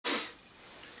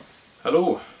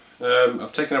Hello.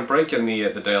 I've taken a break in the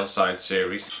Daleside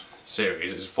series.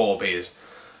 It's 4 beers.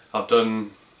 I've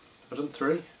done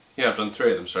 3. Yeah, I've done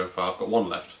 3 of them so far. I've got 1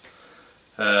 left.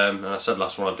 And I said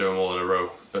last one I'd do them all in a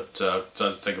row, but I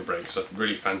decided to take a break because I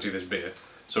really fancy this beer.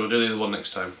 So we'll do the other one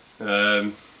next time.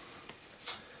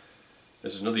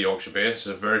 This is another Yorkshire beer. This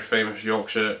is a very famous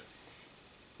Yorkshire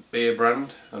beer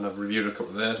brand, and I've reviewed a couple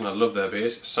of theirs and I love their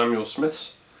beers. It's Samuel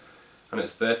Smith's, and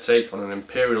it's their take on an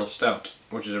Imperial Stout,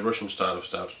 which is a Russian style of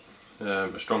stout.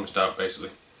 A strong stout, basically.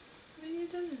 Have you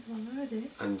done this one already?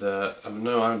 And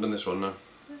no, I haven't done this one, no.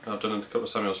 Okay. I've done a couple of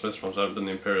Samuel Smith's ones, I haven't done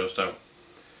the Imperial Stout.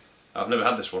 I've never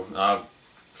had this one. I'm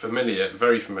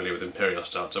very familiar with Imperial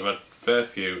Stouts. I've had a fair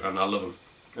few and I love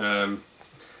them.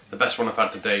 The best one I've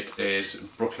had to date is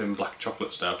Brooklyn Black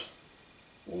Chocolate Stout.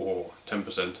 Oh,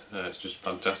 10%. It's just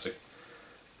fantastic.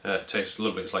 It tastes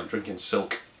lovely, it's like drinking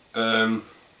silk.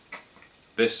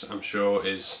 This, I'm sure,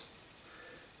 is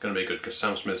going to be good because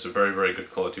Sam Smith's are very, very good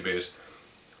quality beers.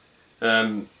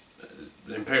 The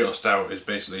Imperial Stout is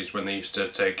basically when they used to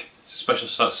take, it's a special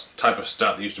type of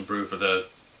stout they used to brew for the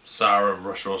Tsar of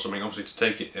Russia or something. Obviously to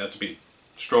take it, it had to be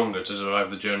stronger to survive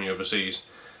the journey overseas,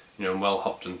 you know, and well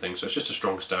hopped and things, so it's just a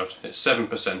strong stout. It's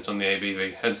 7% on the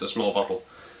ABV, hence the small bottle.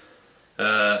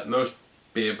 Most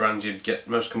beer brands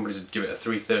most companies would give it a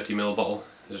 330ml bottle.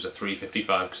 This is a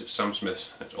 355 because it's Sam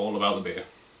Smith's. It's all about the beer.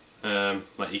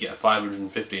 Like you get a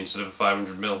 550 instead of a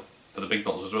 500ml for the big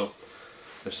bottles as well.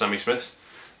 Of Sammy Smith.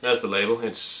 There's the label.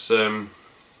 It's there's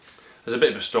a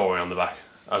bit of a story on the back,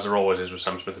 as there always is with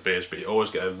Sam Smith beers, but you always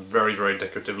get a very, very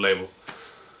decorative label.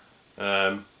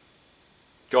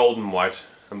 Gold and white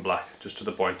and black, just to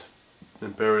the point.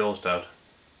 Imperial Stout.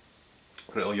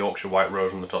 A little Yorkshire white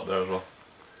rose on the top there as well.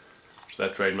 It's their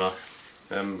trademark.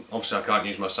 Obviously I can't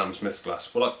use my Sam Smith's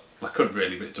glass. Well, I could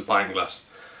really, but it's a pint glass.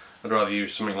 I'd rather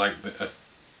use something like a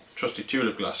trusty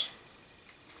tulip glass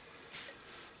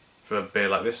for a beer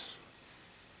like this.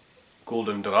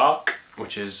 Golden Draak,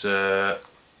 which is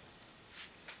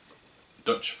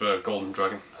Dutch for Golden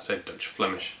Dragon. I say Dutch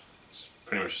Flemish. It's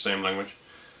pretty much the same language.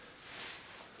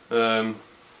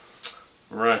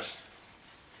 Right.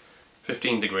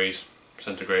 15 degrees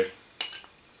centigrade.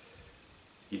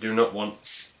 You do not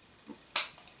want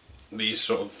these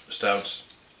sort of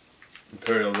stouts,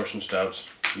 Imperial Russian stouts,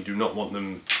 you do not want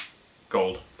them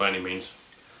cold by any means.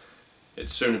 It'd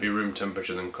sooner be room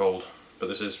temperature than cold, but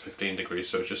this is 15 degrees,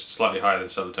 so it's just slightly higher than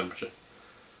cellar temperature.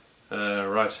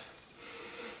 Right,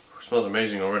 it smells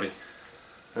amazing already.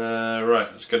 Right,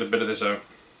 let's get a bit of this out.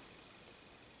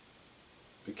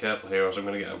 Be careful here, or else I'm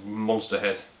going to get a monster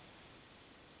head.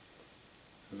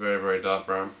 Very, very dark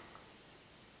brown.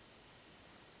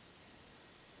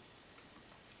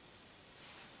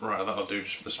 Right, that'll do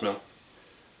just for the smell.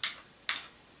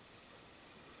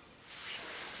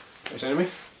 Are you saying to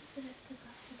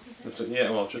me? Yeah,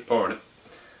 well, just pouring it.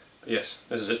 But yes,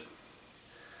 this is it.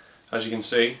 As you can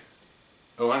see...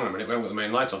 Oh, hang on a minute, we haven't got the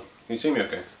main light on. Can you see me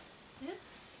okay? Yeah.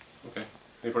 Okay,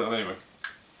 can you put it on anyway?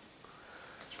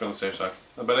 Just be on the safe side.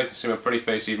 I bet I can see my pretty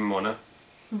face even more now.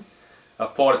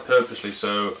 I've poured it purposely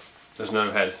so there's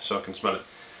no head, so I can smell it.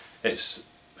 It's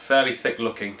fairly thick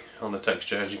looking on the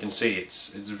texture, as you can see.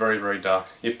 It's very, very dark.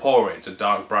 You pour it, it's a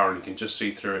dark brown, you can just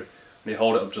see through it. When you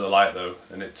hold it up to the light though,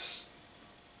 and it's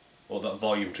all that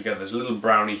volume together, there's a little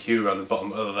browny hue around the bottom,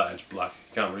 but other than that it's black.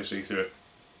 You can't really see through it.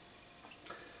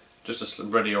 Just a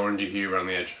reddy orangey hue around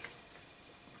the edge.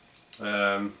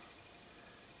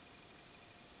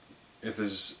 If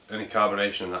there's any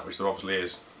carbonation in that, which there obviously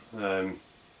is,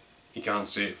 you can't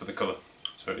see it for the colour.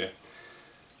 So yeah,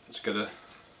 let's get a...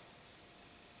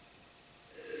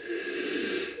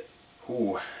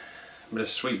 Ooh, a bit of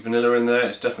sweet vanilla in there.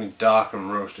 It's definitely dark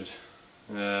and roasted.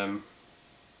 Not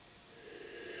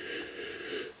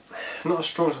as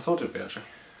strong as I thought it would be actually.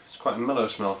 It's quite a mellow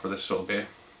smell for this sort of beer.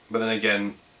 But then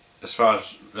again, as far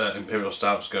as Imperial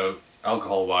Stouts go,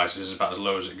 alcohol wise this is about as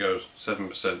low as it goes,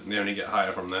 7%. They only get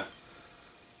higher from there.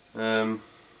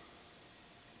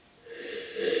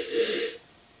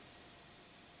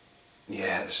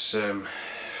 Yeah, it's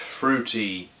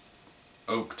fruity,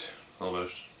 oaked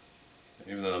almost.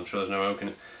 Even though I'm sure there's no oak in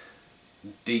it.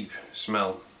 Deep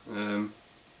smell.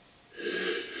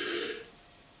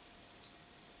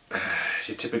 It's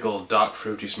your typical dark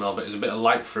fruity smell, but there's a bit of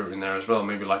light fruit in there as well,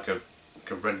 maybe like a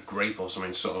red grape or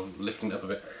something, sort of lifting it up a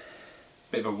bit.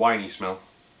 Bit of a winey smell.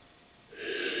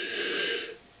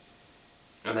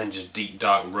 And then just deep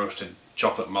dark roasted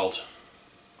chocolate malt.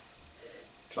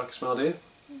 Do you like a smell, do you?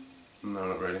 No,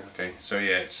 not really. Okay, so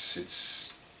yeah,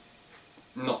 it's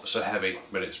not so heavy,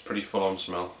 but it's pretty full on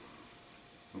smell.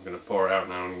 I'm going to pour it out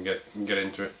now and get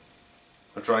into it.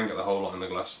 I'll try and get the whole lot in the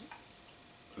glass.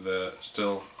 with a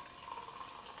still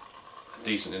a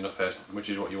decent enough head, which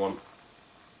is what you want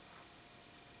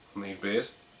on these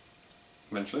beers.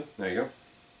 Eventually, there you go.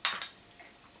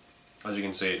 As you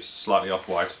can see, it's slightly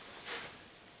off-white.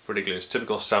 Pretty good. It's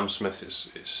typical Sam Smith.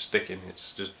 It's sticking.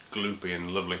 It's just gloopy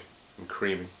and lovely and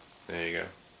creamy. There you go.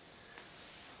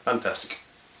 Fantastic.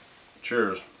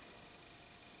 Cheers.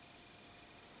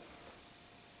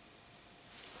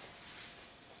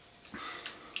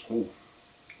 Ooh.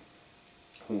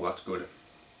 Ooh, that's good.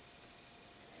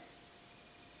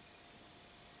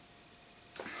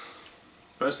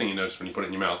 First thing you notice when you put it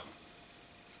in your mouth,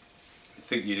 I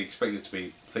think you'd expect it to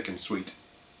be thick and sweet.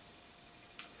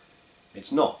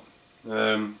 It's not.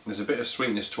 There's a bit of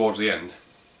sweetness towards the end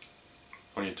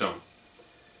on your tongue,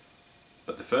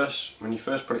 but when you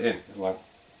first put it in,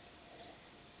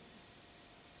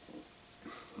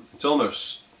 it's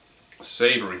almost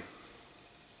savoury.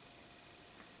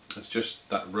 It's just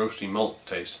that roasty malt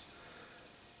taste,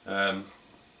 a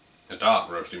dark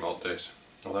roasty malt taste.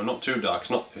 Although not too dark.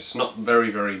 It's not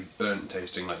very burnt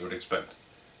tasting like you would expect.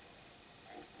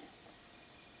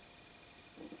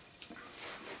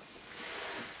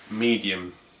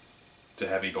 Medium to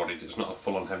heavy bodied. It's not a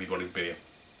full on heavy bodied beer.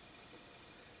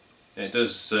 It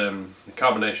does, the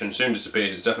carbonation soon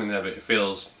disappears. It's definitely there, but it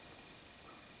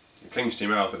clings to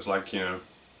your mouth. It's like, you know,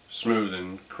 smooth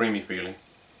and creamy feeling.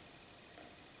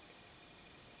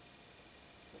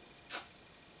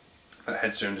 That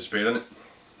head soon disappeared, didn't it?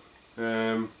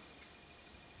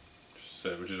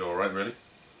 Which is alright, really.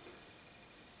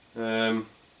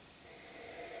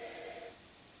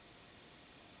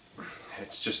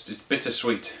 It's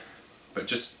bittersweet, but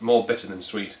just more bitter than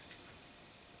sweet.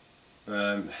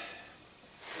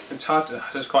 It's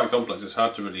quite complex. It's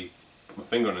hard to really put my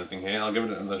finger on anything here. I'll give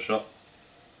it another shot.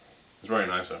 It's very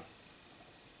nice though.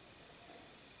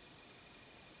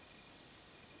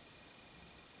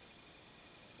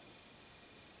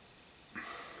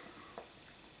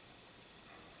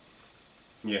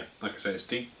 Yeah, like I say, it's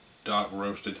deep, dark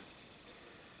roasted.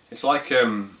 It's like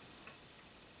a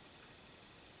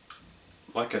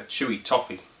chewy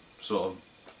toffee, sort of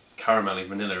caramelly,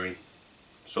 vanilla-y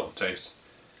sort of taste.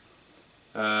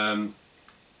 Like,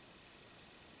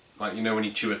 you know when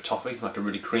you chew a toffee, like a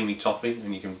really creamy toffee,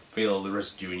 and you can feel the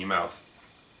residue in your mouth.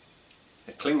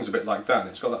 It clings a bit like that, and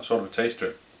it's got that sort of a taste to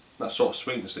it. That sort of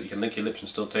sweetness that you can lick your lips and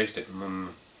still taste it.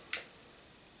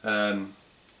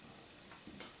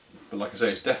 But like I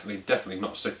say, it's definitely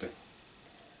not sickly.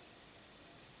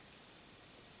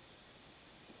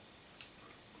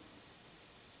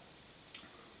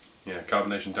 Yeah,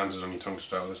 carbonation dances on your tongue to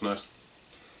start with. It's nice.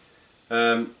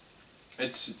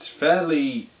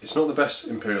 It's not the best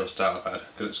Imperial Stout I've had,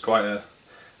 because it's quite a,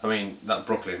 I mean, that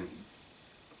Brooklyn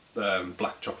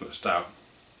black chocolate stout,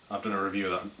 I've done a review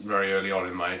of that very early on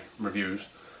in my reviews.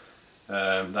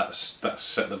 That's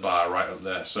set the bar right up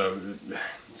there. So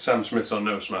Sam Smith's or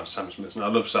no Sam Smith's, and I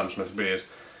love Sam Smith beers,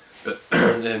 but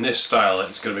in this style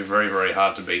it's going to be very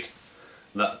hard to beat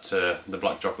that the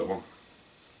black chocolate one.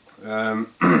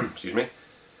 Excuse me.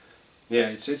 Yeah,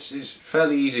 it's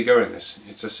fairly easy going.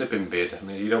 It's a sipping beer,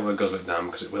 definitely. You don't want to guzzle it down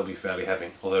because it will be fairly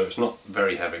heavy. Although it's not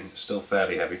very heavy, it's still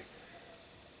fairly heavy.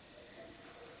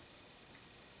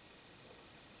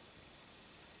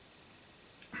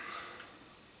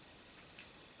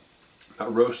 That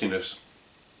roastiness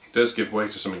does give way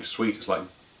to something sweet. It's like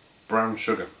brown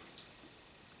sugar,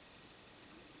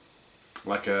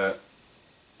 like an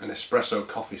espresso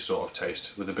coffee sort of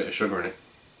taste with a bit of sugar in it.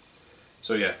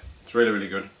 So yeah, it's really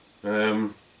good. As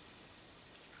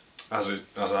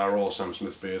are all Sam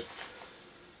Smith beers.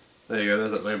 There you go.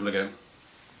 There's that label again.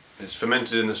 It's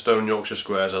fermented in the stone Yorkshire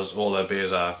squares, as all their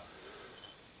beers are,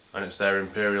 and it's their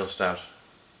Imperial Stout.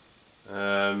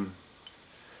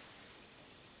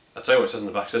 I'll tell you what it says on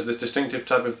the back. It says, this distinctive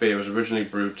type of beer was originally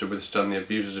brewed to withstand the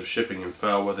abuses of shipping in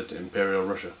foul weather to Imperial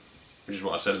Russia, which is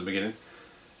what I said at the beginning.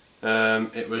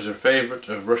 It was a favourite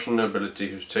of Russian nobility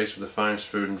whose taste for the finest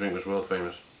food and drink was world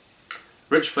famous.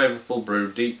 Rich, flavourful brew,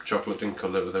 deep chocolate in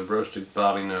colour with a roasted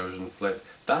barley nose and flavour.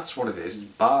 That's what it is, it's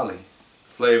barley.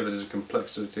 Flavour that is a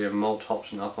complexity of malt,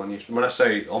 hops and alcohol and yeast. When I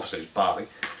say, obviously it's barley,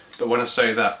 but when I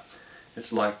say that,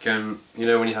 it's like, you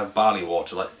know when you have barley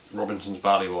water, like Robinson's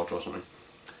barley water or something.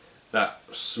 That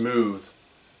smooth,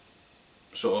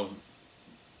 sort of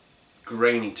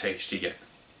grainy taste you get.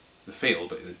 The feel,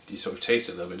 but you sort of taste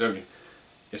it a little bit, don't you?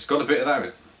 It's got a bit of that in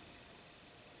it.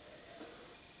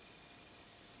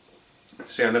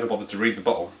 See, I never bothered to read the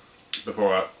bottle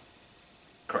before I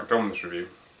cracked on with this review.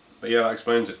 But yeah, that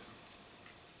explains it.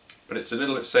 But it's a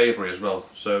little bit savoury as well,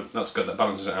 so that's good, that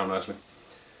balances it out nicely.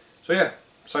 So yeah,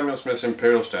 Samuel Smith's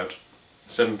Imperial Stout,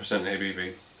 7%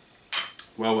 ABV.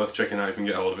 Well worth checking out if you can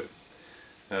get hold of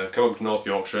it. Come up to North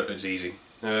Yorkshire, it's easy.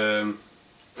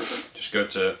 Just go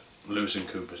to Lewis and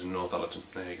Cooper's in North Allerton.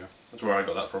 There you go. That's where I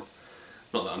got that from.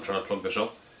 Not that I'm trying to plug the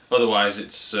shop. Otherwise,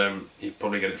 it's you'd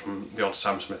probably get it from the odd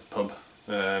Sam Smith pub,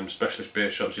 specialist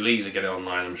beer shops. You'll easily get it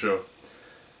online, I'm sure.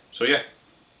 So yeah.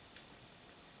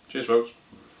 Cheers, folks.